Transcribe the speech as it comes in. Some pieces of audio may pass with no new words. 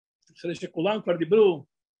אחרי שכולם כבר דיברו,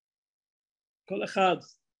 כל אחד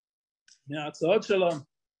מההצעות שלו,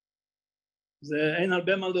 זה אין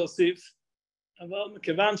הרבה מה להוסיף, אבל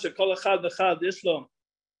מכיוון שכל אחד ואחד יש לו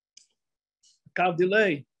קו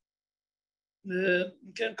דיליי,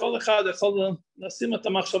 וכן כל אחד יכול לשים את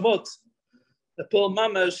המחשבות, ופה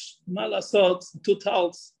ממש מה לעשות,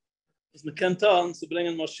 טוטלס, אז מכן טען זה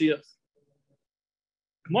ברנגן משיח.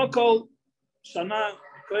 כמו כל שנה,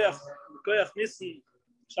 בכוח ניסן,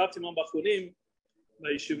 ישבתי עם הבחורים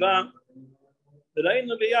בישיבה,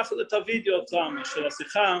 וראינו ביחד את הוידאו של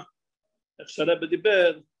השיחה, איך שהרב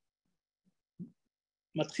דיבר,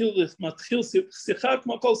 מתחיל שיחה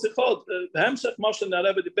כמו כל שיחות, בהמשך כמו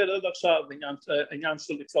שהרב דיבר עד עכשיו, עניין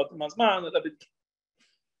של לקצות עם הזמן, הרב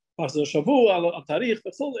פרס השבוע, על תאריך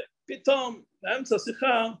וכו', פתאום באמצע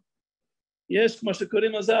השיחה, יש כמו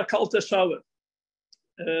שקוראים לזה הקלטה שוור,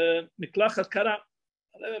 מקלחת קרה,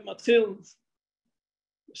 הרב מתחיל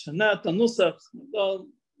לשנה את הנוסח,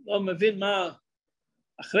 לא מבין מה,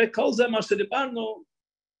 אחרי כל זה מה שדיברנו,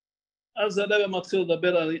 אז הרב מתחיל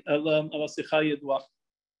לדבר על השיחה הידועה.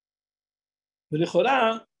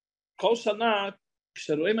 ולכאורה, כל שנה,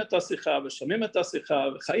 כשרואים את השיחה ושומעים את השיחה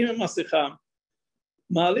וחיים עם השיחה,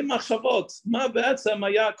 מעלים מחשבות, מה בעצם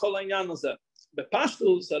היה כל העניין הזה.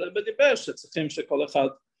 בפשטוס, הרב דיבר שצריכים שכל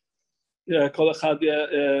אחד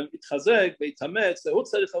יתחזק ויתאמץ, הוא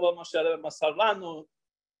צריך לבוא מה שהרב מסר לנו,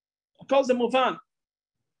 הכל זה מובן.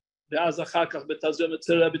 ואז אחר כך בתזרים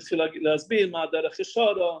אצל הרב התחיל להסביר מה הדרך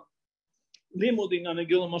ישורו, לימוד עניין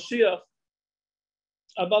הגיעו למשיח,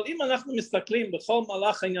 אבל אם אנחנו מסתכלים בכל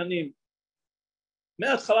מהלך העניינים,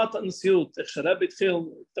 מהתחלת הנשיאות, איך שהרב התחיל,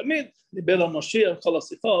 תמיד דיבר על משיח, כל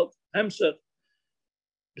השיחות, המשך,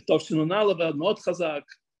 בתוך שנונה לבד מאוד חזק,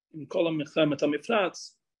 עם כל מלחמת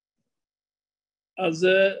המפרץ, אז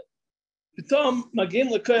פתאום מגיעים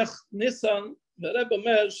לכוח ניסן, והרב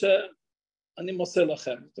אומר שאני מוסר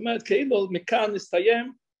לכם. זאת אומרת, כאילו מכאן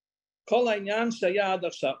נסתיים כל העניין שהיה עד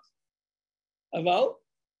עכשיו. אבל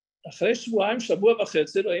אחרי שבועיים, שבוע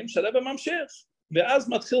וחצי, רואים שהרב ממשיך, ואז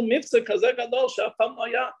מתחיל מבצע כזה גדול שאף פעם לא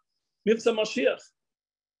היה מבצע משיח.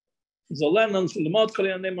 זה עולה לנו ללמוד כל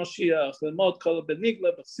ענייני משיח, ללמוד כל בניגלה,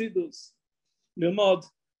 בחסידוס, ללמוד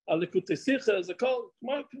על ליקוטי שיחה, זה כל,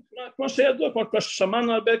 כמו שידוע, כמו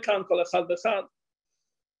ששמענו הרבה כאן, כל אחד ואחד.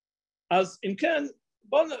 אז אם כן,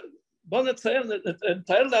 בואו נתאר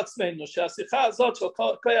לעצמנו שהשיחה הזאת של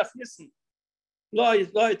כוח ניסן לא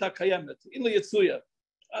הייתה קיימת, אילו יצויה.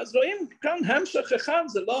 אז רואים כאן המשך אחד,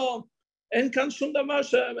 זה לא, אין כאן שום דבר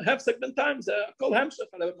שהפסק בינתיים, זה הכל המשך,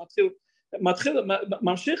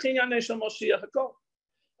 ממשיך ענייני של משיח, הכל.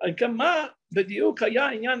 כן, מה בדיוק היה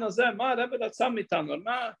העניין הזה, מה הרב רצה מאיתנו,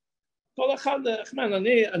 מה כל אחד,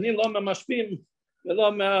 אני לא מהמשפיעים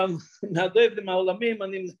ולא מהדברים העולמים,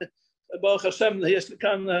 אני ברוך השם יש לי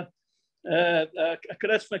כאן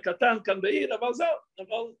הקרצ'מה קטן כאן בעיר, אבל זהו,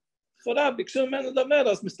 אבל לכאורה ביקשו ממנו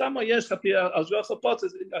לדבר, אז מסתם יש השגוח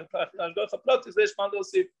הפרוטיס ויש מה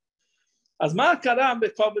להוסיף. אז מה קרה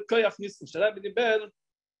בכוח ניסן? שהרב דיבר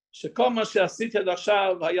שכל מה שעשיתי עד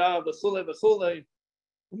עכשיו היה וכולי,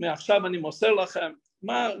 ומעכשיו אני מוסר לכם,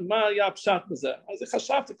 מה היה הפשט בזה? אז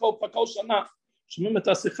חשבתי כל שנה, שומעים את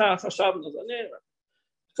השיחה, חשבנו, אז אני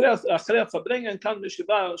אחרי הפברנגן כאן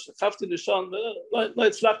בישיבה, שכבתי לישון, ולא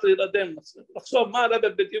הצלחתי להירדם, לחשוב מה הרב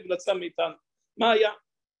בדיוק רצה מאיתנו, מה היה?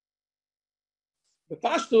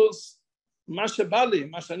 בפשטוס, מה שבא לי,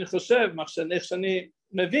 מה שאני חושב, איך שאני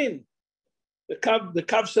מבין,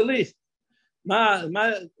 בקו שלי,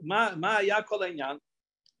 מה היה כל העניין?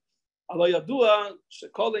 אבל ידוע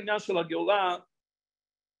שכל העניין של הגאולה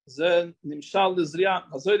זה נמשל לזריעה,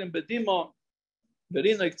 הזוירים בדימו,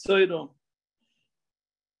 ברינה יקצוירו,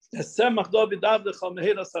 הסמך דו בדבדך על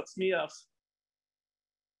מהירס הצמיח.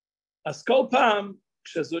 אז כל פעם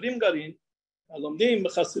כשזורים גרעין, לומדים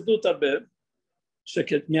בחסידות הרבה,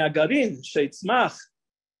 שמהגרעין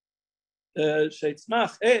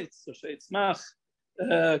שיצמח עץ, או שיצמח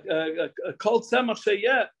כל צמח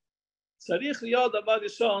שיהיה, צריך להיות דבר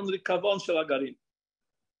ראשון ריקבון של הגרעין.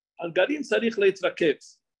 הגרעין צריך להתרכב.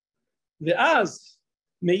 ואז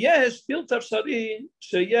מיש בלתי אפשרי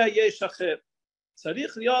שיהיה יש אחר.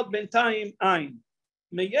 צריך להיות בינתיים עין.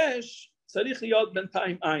 מיש צריך להיות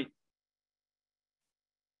בינתיים עין.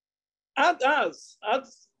 עד אז,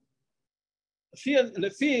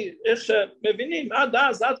 לפי איך שמבינים, עד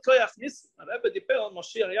אז, עד כוח ניסן, הרב דיבר על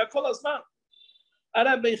משיח, היה כל הזמן.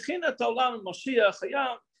 הרב הכין את העולם על משיח, היה,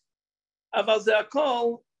 אבל זה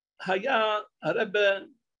הכל היה, הרב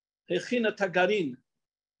הכין את הגרעין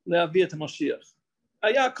להביא את המשיח.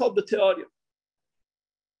 היה הכל בתיאוריה.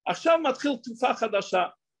 עכשיו מתחיל תקופה חדשה.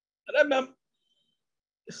 הרב,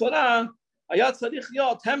 לכאורה, היה צריך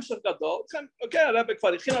להיות המשך גדול, אוקיי, הרב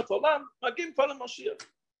כבר הכין את העולם, מגיעים כבר למשיח.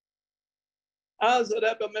 אז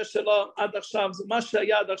הרב אומר שלא, עד עכשיו, מה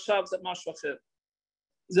שהיה עד עכשיו זה משהו אחר.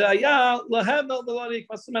 זה היה להבל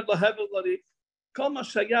ולריק, מה זאת אומרת להבל ולריק? כל מה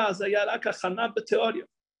שהיה זה היה רק הכנה בתיאוריה.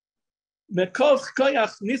 מכוח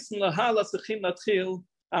כוח ניסן להלאה צריכים להתחיל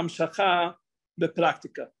המשכה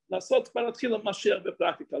בפרקטיקה. לעשות כבר להתחיל למשיח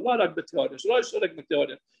בפרקטיקה, לא רק בתיאוריה, שלא ישרק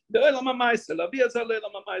בתיאוריה. בעולם המעשה, להביא את זה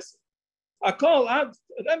לעולם המעשה. הכל עד,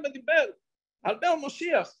 הרב דיבר, הרבה על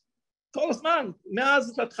משיח. כל הזמן,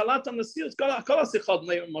 מאז התחלת הנשיאות, כל השיחות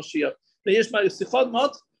נהיים משיח. ויש שיחות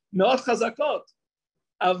מאוד חזקות.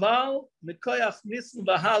 אבל מכוח ניסן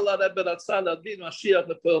והלאה הרב רצה להביא משיח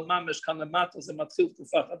לפועל ממש כאן למטה, זה מתחיל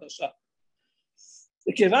תקופה חדשה.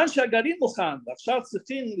 וכיוון שהגרעין מוכן, ועכשיו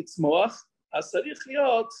צריכים לצמוח, אז צריך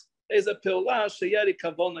להיות איזו פעולה שיהיה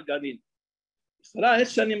ריקבון הגרעין. איך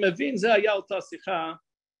שאני מבין, זה היה אותה שיחה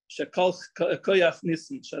שכל כוח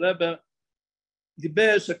ניסן, שהרב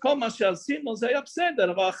דיבר שכל מה שעשינו זה היה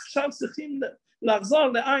בסדר, אבל עכשיו צריכים לחזור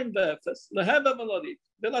לעין ואפס, להבל ולריק,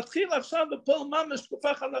 ולהתחיל עכשיו בפועל ממש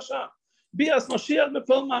תקופה חדשה, ביאס משיח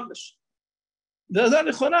בפועל ממש. וזה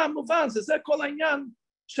לכאורה מובן, זה כל העניין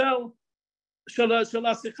של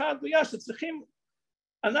השיחה הגלויה שצריכים,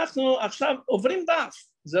 אנחנו עכשיו עוברים דף,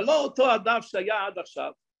 זה לא אותו הדף שהיה עד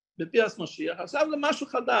עכשיו, בביאס משיח, עכשיו למשהו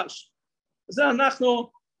חדש. זה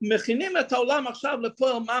אנחנו מכינים את העולם עכשיו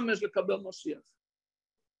לפועל ממש לקבל משיח.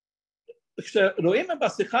 כשרואים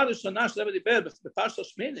בשיחה הראשונה שהרב דיבר בפרשת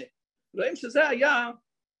שמיני, רואים שזה היה,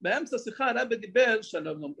 באמצע השיחה הרב דיבר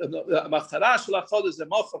שהמטרה של החודש זה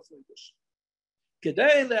מוח החודש.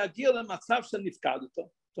 כדי להגיע למצב של נפקדתו,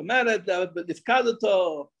 זאת אומרת,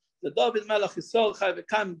 נפקדתו לדוד מלך ישראל חי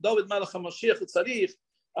וכאן דוד מלך המשיח הוא צריך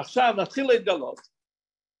עכשיו להתחיל להתגלות.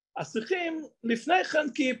 אז צריכים לפני כן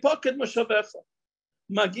כי פוקד משובך,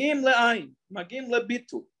 מגיעים לעין, מגיעים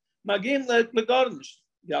לביטו, מגיעים לגורניש,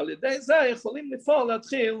 ועל ידי זה יכולים לפעול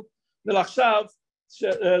להתחיל ולחשב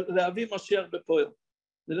להביא משיח בפועל.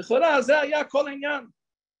 ולכאורה זה היה כל העניין,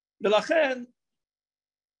 ולכן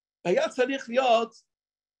היה צריך להיות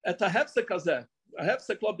את ההפסק הזה,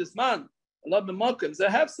 ההפסק לא בזמן, לא במוקם, זה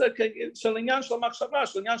הפסק של עניין של מחשבה,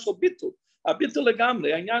 של עניין של ביטול, הביטול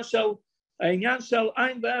לגמרי, העניין של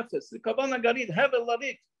עין ואפס, לכוון הגרעין, הבל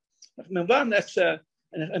לריק. אנחנו מבין איך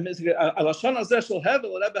שהלשון הזה של הבל,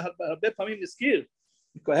 הרבה פעמים נזכיר,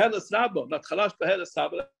 קהלת רבו, להתחלה של קהלת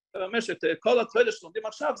רבו, במשך כל התפילה שלומדים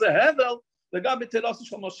עכשיו זה הבל לגבי תירוסו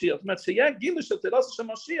של משיח. זאת אומרת שיהיה גילוי של תירוסו של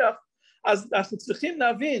משיח, אז אנחנו צריכים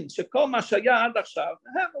להבין שכל מה שהיה עד עכשיו זה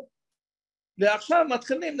הבל. ועכשיו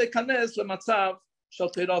מתחילים להיכנס למצב של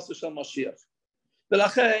תירוסו של משיח.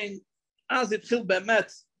 ולכן אז התחיל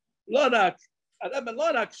באמת, לא רק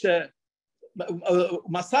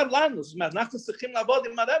הוא מסר לנו, זאת אומרת, אנחנו צריכים לעבוד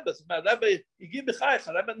עם הרב, זאת אומרת, הרב הגיע בחייך,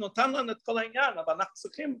 הרב נותן לנו את כל העניין, אבל אנחנו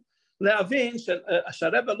צריכים להבין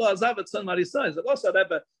שהרב לא עזב את צאן מריסוי, זה לא שהרב,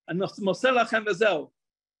 אני מוסר לכם וזהו.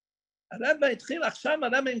 הרב התחיל עכשיו,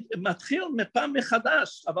 הרב מתחיל מפעם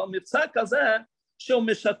מחדש, אבל מבצע כזה, שהוא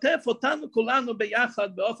משתף אותנו כולנו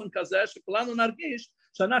ביחד באופן כזה, שכולנו נרגיש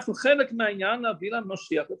שאנחנו חלק מהעניין להביא לנו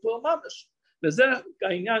משיח לפועל ממש. וזה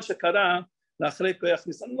העניין שקרה לאחרי כוח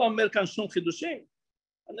ניסן. אני לא אומר כאן שום חידושים,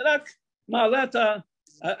 אני רק מעלה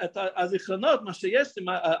את הזיכרונות, מה שיש לי,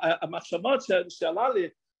 המחשבות שעלה לי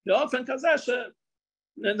באופן כזה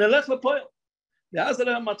שנלך לפועל. ואז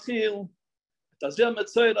הרב מתחיל תזיר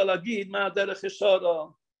מצויר להגיד מה הדרך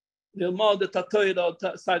ישורו, ללמוד את התוירה,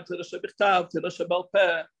 תוירה שבכתב, תוירה שבעל פה,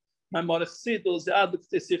 מה מורך סידו, זה עד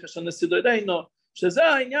לכתי שיחה של נסידו ידינו, שזה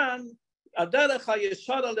העניין, הדרך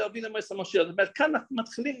הישרה להביא למועצת המשיח. זאת אומרת, כאן אנחנו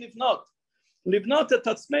מתחילים לבנות את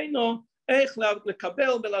עצמנו, איך לקבל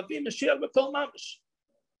ולהביא משיח בכל ממש.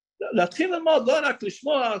 להתחיל ללמוד, לא רק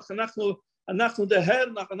לשמוע, אנחנו דהר,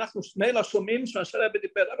 אנחנו מילא שומעים, שהרב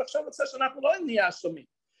דיבר, אבל עכשיו רוצה שאנחנו לא נהיה שומעים,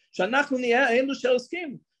 שאנחנו נהיה אלו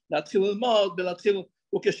שעוסקים, להתחיל ללמוד ולהתחיל,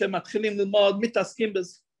 וכשמתחילים ללמוד, מתעסקים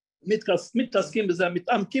בזה,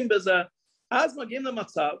 מתעמקים בזה, אז מגיעים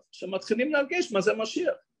למצב שמתחילים להרגיש מה זה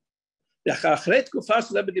משיח. ואחרי תקופה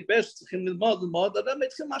של רבי דיבר שצריכים ללמוד, אדם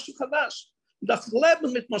התחיל משהו חדש. אנחנו לא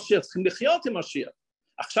מתמשיח, צריכים לחיות עם משיח.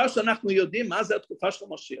 עכשיו שאנחנו יודעים מה זה התקופה של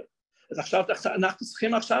משיח, אז עכשיו אנחנו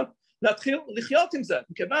צריכים עכשיו להתחיל לחיות עם זה,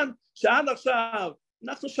 מכיוון שעד עכשיו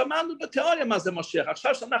אנחנו שמענו בתיאוריה מה זה משיח,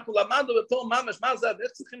 עכשיו שאנחנו למדנו בתור ממש מה זה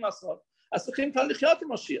ואיך צריכים לעשות, אז צריכים כבר לחיות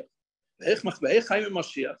עם משיח. ואיך חיים עם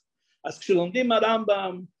משיח? אז כשלומדים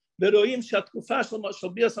הרמב"ם ורואים שהתקופה של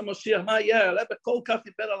ביאס המשיח, מה יהיה? הרב כל כך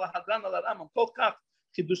דיבר על ההדרן, על הרמב"ם, כל כך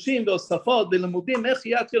חידושים והוספות ולימודים, איך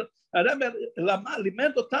יהיה, הרב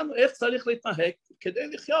לימד אותנו איך צריך להתנהג כדי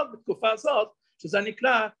לחיות בתקופה הזאת, שזה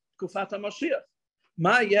נקרא בתקופת המשיח.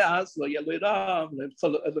 מה יהיה אז? לא יהיה לרע,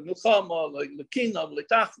 למלחמה, לקנאה,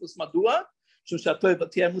 לתכלס, מדוע? משום שהטבע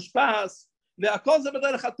תהיה מושפס, והכל זה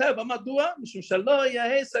בדרך הטבע, מדוע? משום שלא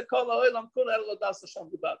יעשה כל העולם כולו אלא לדעת השם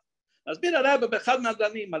לבד. אז בין הרב באחד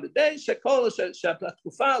מהדנים, על ידי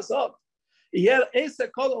שהתקופה הזאת יהיה עשה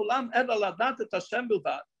כל עולם אלא לדעת את השם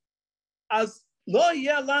בלבד, אז לא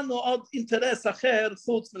יהיה לנו עוד אינטרס אחר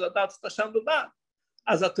חוץ מלדעת את השם בלבד.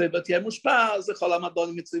 אז הטבע תהיה מושפע, זה כל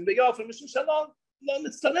המדענים מצויים ביופי, משום שלא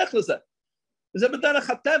נצטרך לזה. וזה בדרך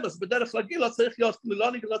הטבע, זה בדרך רגיל, לא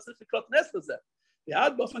צריך לקרות נס לזה.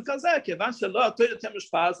 ועד באופן כזה, כיוון שלא הטבע תהיה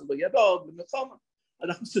מושפע, זה לא יהיה בעוד במלחמה.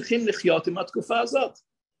 אנחנו צריכים לחיות עם התקופה הזאת.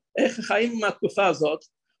 איך חיים עם התקופה הזאת,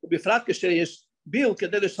 ובפרט כשיש ביל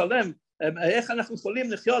כדי לשלם, איך אנחנו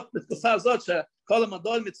יכולים לחיות בתקופה הזאת שכל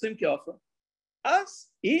המדענים מצויים כאופן.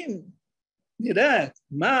 אז אם נראה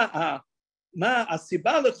מה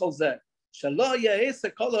הסיבה לכל זה, שלא יעשה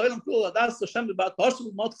כל העולם כולו לדעת השם בלבד, פשוט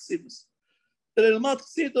ללמוד חסידות. ללמוד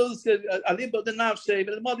חסידות, אליבא דנפשי,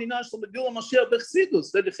 וללמוד עניין של גיל המשיח בחסידות,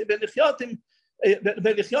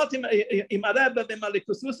 ולחיות עם הרב ועם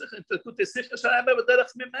הליכוסוס, של הרב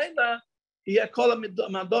בדרך ממילא, יהיה כל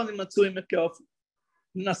המדענים מצויים כאופן.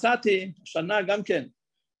 נסעתי השנה גם כן,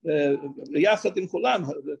 יחד עם כולם,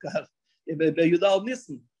 בי"ד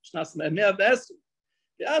ניסן, שנת 110,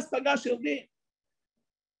 ואז פגש יהודי,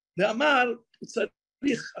 ואמר, הוא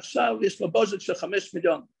צריך עכשיו, יש לו בוז'ט של $5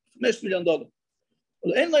 מיליון,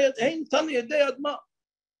 אבל אין תנו ידי אדמה.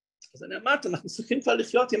 אז אני אמרתי, אנחנו צריכים כבר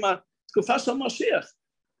לחיות עם התקופה של משיח.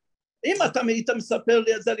 אם אתה היית מספר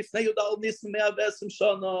לי את זה לפני י"ד ניסן 110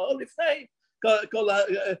 שנה, או לפני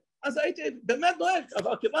אז הייתי באמת דואג,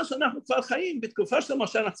 אבל כיוון שאנחנו כבר חיים בתקופה של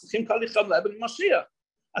משיח, אנחנו צריכים כבר לחיות עם משיח.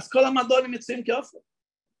 אז כל המדענים מצויים כאופן.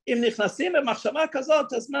 אם נכנסים במחשבה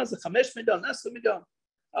כזאת, אז מה, זה 5 מיליון, 10 מיליון.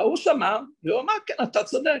 הוא שמע, והוא אמר, כן, אתה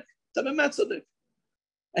צודק, אתה באמת צודק.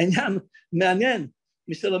 העניין מעניין,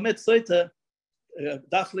 מי שלומד סויטה,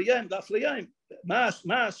 דף ליום,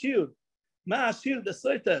 מה השיר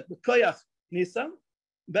בסויטה, בכויח ניסן,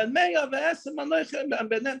 בין 110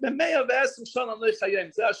 שנה לא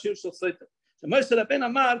חיים, זה השיר של סויטה. שמוישה רבנו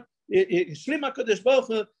אמר, השלים הקדוש ברוך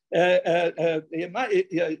הוא,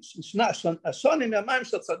 השונים מהמים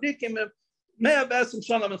של צדיקים 110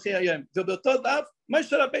 שנה מלכי היום, ובאותו דף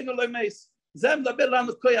משה רבנו לא מייס. זה מדבר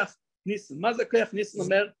לנו כוח ניסן. מה זה כוח ניסן?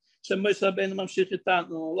 אומר שמשה רבנו ממשיך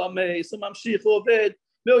איתנו, לא מייס, הוא ממשיך, הוא עובד,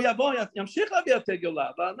 והוא ימשיך להביא את הגאולה,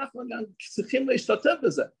 אבל אנחנו צריכים להשתתף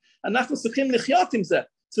בזה, אנחנו צריכים לחיות עם זה,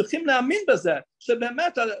 צריכים להאמין בזה,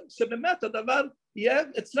 שבאמת הדבר יהיה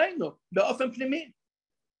אצלנו באופן פנימי.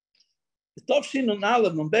 טוב שינון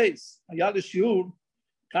בייס, היה לי שיעור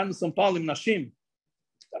כאן בסן פאולו עם נשים,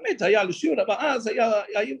 תמיד היה לי שיעור, אבל אז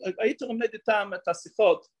הייתי לומד איתם את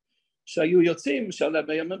השיחות שהיו יוצאים,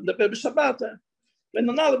 שהרבי מדבר בשבת,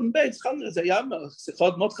 ונון בייס, זה היה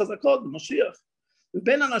שיחות מאוד חזקות במשיח,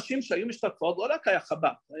 ובין אנשים שהיו משתתפות, לא רק היה חב"ד,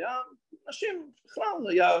 היה נשים בכלל,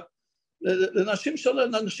 היה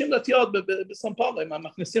לנשים דתיות בסן פאולו, הם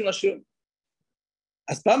מכניסים לשיעור.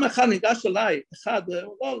 אז פעם אחת ניגש אליי, אחד,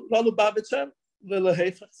 לא לובביץ'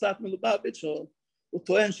 ולהפך קצת מלובביץ', הוא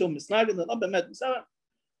טוען שהוא מסנגד, לא באמת מסנגד.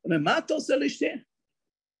 הוא אומר, מה אתה עושה לאשתי?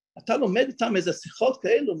 אתה לומד איתם איזה שיחות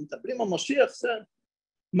כאלו, מדברים על משיח,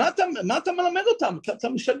 מה אתה מלמד אותם? אתה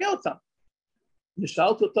משגע אותם. אני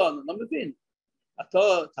שאלתי אותו, אני לא מבין.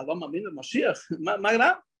 אתה לא מאמין במשיח? מה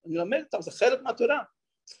רע? אני לומד איתם, זה חלק מהתורה.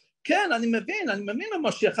 כן, אני מבין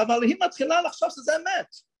במשיח, אבל היא מתחילה לחשוב שזה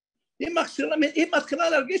אמת. היא מתחילה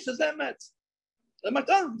להרגיש שזה אמת.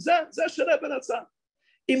 זה שרבי רצה.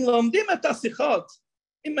 אם לומדים את השיחות,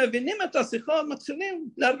 אם מבינים את השיחות, מתחילים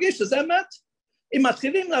להרגיש שזה אמת. אם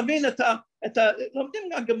מתחילים להבין לומדים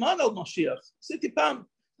גם גמרא על משיח. עשיתי פעם,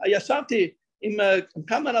 ישבתי עם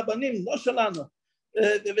כמה רבנים, לא שלנו,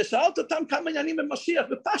 ושאלת אותם כמה עניינים במשיח,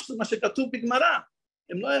 ופשטו מה שכתוב בגמרא.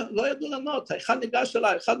 הם לא ידעו לענות. אחד ניגש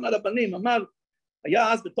אליי, אחד מהרבנים, אמר,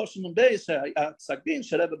 היה אז בתשנ"ב שהיה פסק דין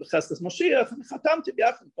של רבי בחסד משיח, אני חתמתי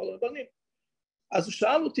ביחד עם כל הרבנים. אז הוא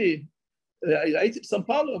שאל אותי, הייתי בסן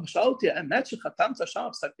פאולו, הוא שאל אותי, האמת שחתמת שם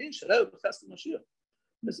פסק דין של רבי בחסד משיח?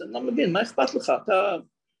 אני לא מבין, מה אכפת לך?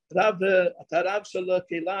 אתה רב של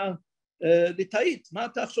קהילה ליטאית, מה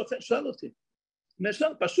אתה שואל אותי?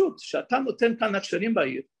 פשוט, שאתה נותן כאן הכשרים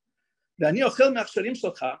בעיר, ואני אוכל מהכשרים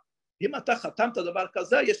שלך, אם אתה חתמת דבר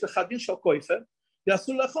כזה, יש לך דין של כופר,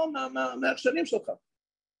 ואסור לאכול מהכשרים שלך.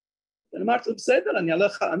 ואני אמרתי, בסדר, אני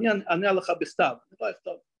אענה לך בכתב, אני לא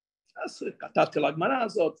אכתוב. אז כתבתי לגמרא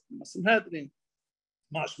הזאת, בסנהדרין,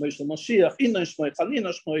 מה שמוי של משיח, הנה שמוי,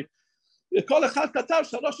 חלינה שמוי, וכל אחד כתב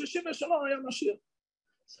 363 היה משיח.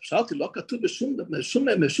 שאלתי, לא כתוב בשום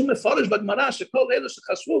מפורש בגמרא שכל אלה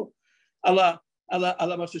שחשבו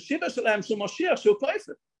על המשיבה שלהם שהוא משיח, שהוא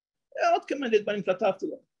כופר. עוד כמה דברים כתבתי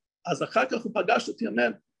לו. אז אחר כך הוא פגש אותי, אומר,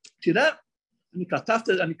 תראה, אני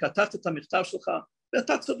כתבתי את המכתב שלך,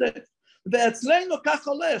 ואתה צודק. ואצלנו כך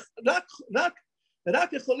הולך,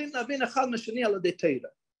 רק יכולים להבין אחד משני על ידי תורה.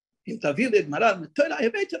 אם תביא לי גמרא מתורה,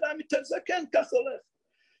 הבאתי לה מתורה, זה כן, כך הולך.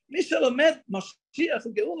 מי שלומד משיח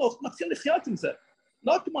וגאולה, הוא מתחיל לחיות עם זה.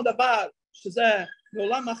 לא כמו דבר שזה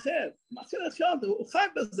בעולם אחר, הוא מתחיל לחיות, הוא חי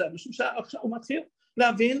בזה, משום שהוא מתחיל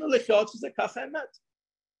להבין ולחיות שזה ככה אמת.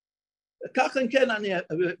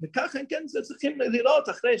 וככה כן זה צריכים לראות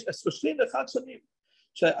אחרי 31 שנים,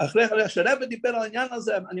 שאחרי שהרב דיבר על העניין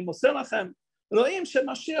הזה, אני מוסר לכם, רואים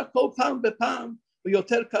שמשיח כל פעם בפעם הוא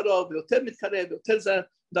יותר קרוב, ויותר מתקרב, ויותר זה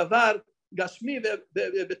דבר גשמי,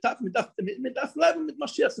 ומדף לב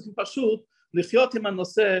ומתמשיח, צריכים פשוט לחיות עם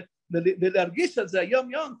הנושא, ולהרגיש את זה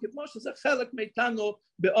יום יום, כמו שזה חלק מאיתנו,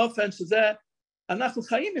 באופן שזה, אנחנו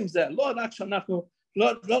חיים עם זה, לא רק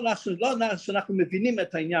שאנחנו מבינים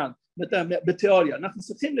את העניין, בתיאוריה, אנחנו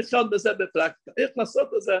צריכים לחיות בזה בפרקטיקה, איך לעשות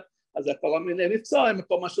את זה, אז זה כל מיני מבצעים,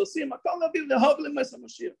 כל מה שעושים, הכל להביא להוב למס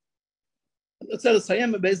המשיח. אני רוצה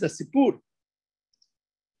לסיים באיזה סיפור,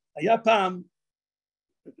 היה פעם,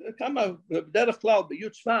 בדרך כלל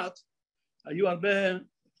בי' שבט, היו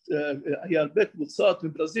הרבה קבוצות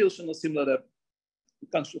מברזיל שנוסעים לרב,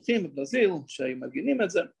 כאן שלוחים בברזיל שמגינים את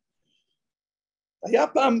זה, היה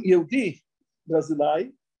פעם יהודי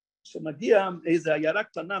ברזילאי, שמגיע איזו עיירה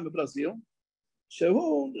קטנה מברזיל,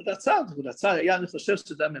 שהוא רצה, אני חושב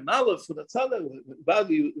שזה ממלף, הוא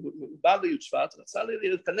בא לי' שבט, רצה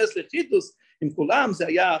להיכנס לחידוס עם כולם, זה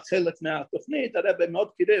היה חלק מהתוכנית, הרב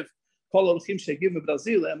מאוד קירב, כל האורחים שהגיעו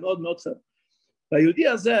מברזיל, היה מאוד מאוד חלק. והיהודי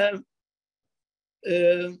הזה,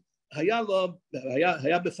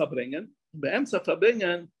 היה בפברנגן, באמצע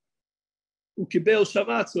פברנגן, הוא קיבל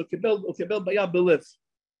שבץ, הוא קיבל בעיה בלב,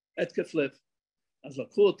 התקף לב. אז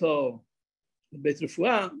לקחו אותו לבית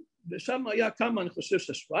רפואה, ושם היה כמה, אני חושב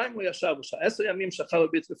ששבועיים הוא ישב, או 10 ימים שכב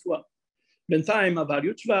בבית רפואה. בינתיים עבר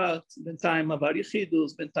י' שבט, בינתיים עבר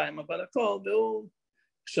יחידוס, בינתיים עבר הכל, והוא,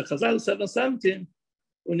 כשחזר ל-770,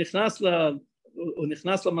 הוא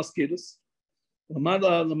נכנס למזכירוס, הוא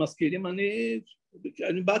אמר למזכירים,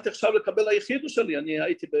 אני באתי עכשיו לקבל היחידוס שלי, אני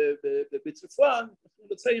הייתי בבית רפואה, אני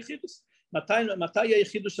רוצה יחידוס, מתי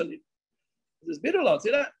היחידוס שלי? אז הסבירו לו,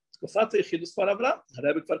 תראה, תקופת היחידוס כבר עברה,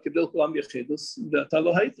 הרב כבר קיבל כולם יחידוס, ואתה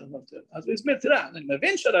לא היית, אז הוא הסביר, תראה, אני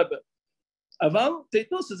מבין שהרב, אבל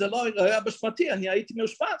תתנו שזה לא היה בשמתי, אני הייתי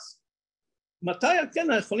מאושפז, מתי כן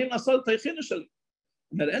יכולים לעשות את היחידוס שלי?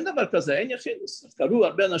 אומר, אין דבר כזה, אין יחידוס, אז קראו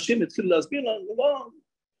הרבה אנשים, התחילו להסביר לו,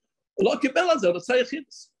 הוא לא קיבל על זה, הוא רצה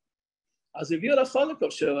יחידוס, אז הביאו לחוליקוב,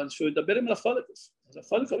 שהוא ידבר עם לחוליקוב, אז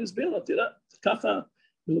החוליקוב הסביר לו, תראה, ככה,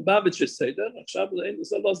 מלובביץ' יש סדר, עכשיו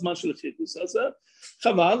זה לא זמן של חידוס, אז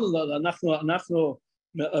חבל,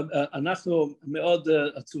 אנחנו מאוד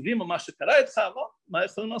עצובים על מה שקרה איתך, אבל מה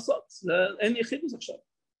יכולים לעשות? אין יחידוס עכשיו.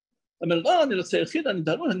 אבל לא, אני רוצה יחיד, אני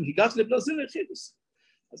הגעתי לברזיל ליחידוס.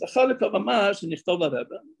 אז החוליקוב אמר שנכתוב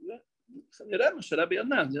לרבא, ונראה מה שרבא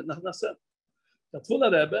ענה, נעשה. כתבו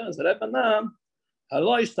לרבא, אז הרבא ענה,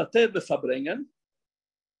 הלא השתתף בפברנגן,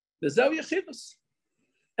 וזהו יחידוס.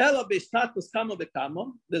 אלא בסטטוס כמה וכמה,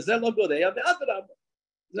 וזה לא גורע, ואדרבה.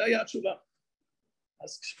 זה היה התשובה.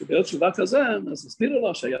 אז כשקיבל תשובה כזה, אז הסבירו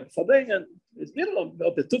לו שהיה בפברנגן, הסבירו לו,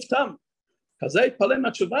 בטוב טעם, כזה התפלא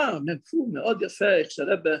מהתשובה, מאוד יפה, איך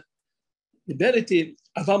שהרבא דיבר איתי,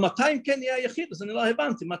 אבל מתי אם כן יהיה יחידוס? אני לא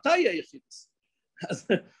הבנתי, מתי יהיה יחידוס? אז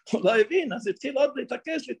הוא לא הבין, אז התחיל עוד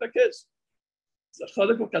להתעקש. אז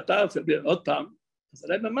החולק הוא כתב עוד פעם, אז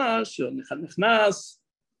הרבא אמר שהוא נכנס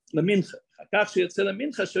למנחה, כך שיוצא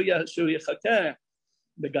למנחה שהוא יחכה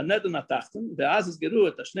בגן עדן התחתון, ואז יסגרו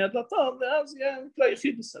את השני הדלתות, ואז יהיה נקרא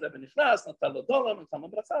יחידוס, הרבא נכנס, נתן לו דולר, נתן לו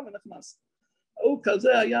ברכה ונכנס. הוא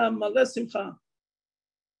כזה היה מלא שמחה.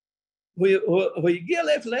 הוא הגיע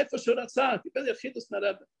לאיפה שהוא רצה, קיבל יחידוס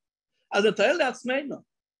מהרבא. אז נתאר לעצמנו,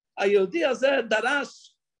 היהודי הזה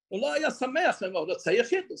דרש, הוא לא היה שמח, הוא רצה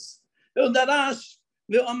יחידוס. הוא דרש,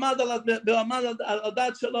 והוא עמד על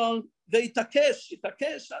הדעת שלו, והתעקש,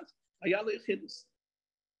 אז היה לו יחידוס.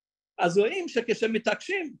 אז רואים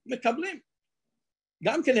שכשמתעקשים, מקבלים.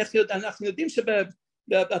 גם כן אנחנו יודעים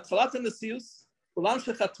שבהתחלת הנשיאוס, כולם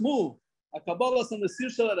שחתמו, הקבולת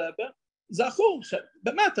הנשיאוס של הרבא, זכו,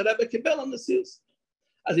 שבאמת הרבא קיבל הנשיאוס.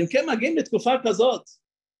 אז אם כן מגיעים לתקופה כזאת,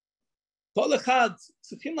 כל אחד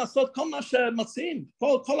צריכים לעשות כל מה שמציעים,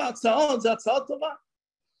 כל ההצעות, זה הצעות טובה.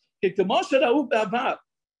 כי כמו שראו בעבר,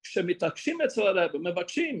 כשמתעקשים אצל הרבא,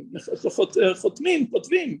 מבקשים, חותמים,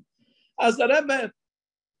 כותבים, אז הרבא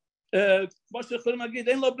כמו שיכולים להגיד,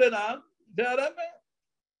 אין לו ברירה, והרב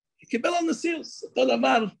קיבל על נשיאוס, אותו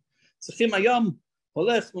דבר, צריכים היום,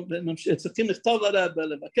 צריכים לכתוב לרב,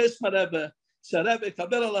 לבקש מהרב, שהרב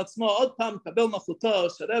יקבל על עצמו עוד פעם, יקבל מלכותו,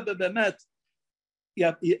 שהרב באמת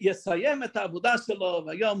יסיים את העבודה שלו,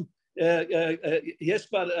 והיום יש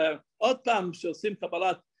כבר עוד פעם שעושים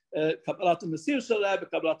קבלת הנשיא של הרב,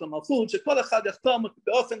 קבלת המלכות, שכל אחד יחתום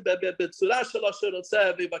באופן, בצורה שלו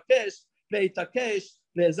שרוצה, ויבקש, ויתעקש,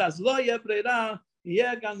 אז לא יהיה ברירה,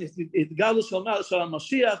 יהיה גם התגלו של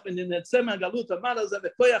המשיח, ונצא מהגלות המר הזה,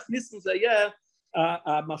 וכוח ניסן זה יהיה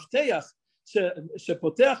המפתח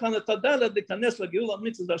שפותח לנו את הדלת להיכנס לגאולה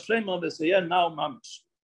מצד השלמה, וזה יהיה נאו ממש.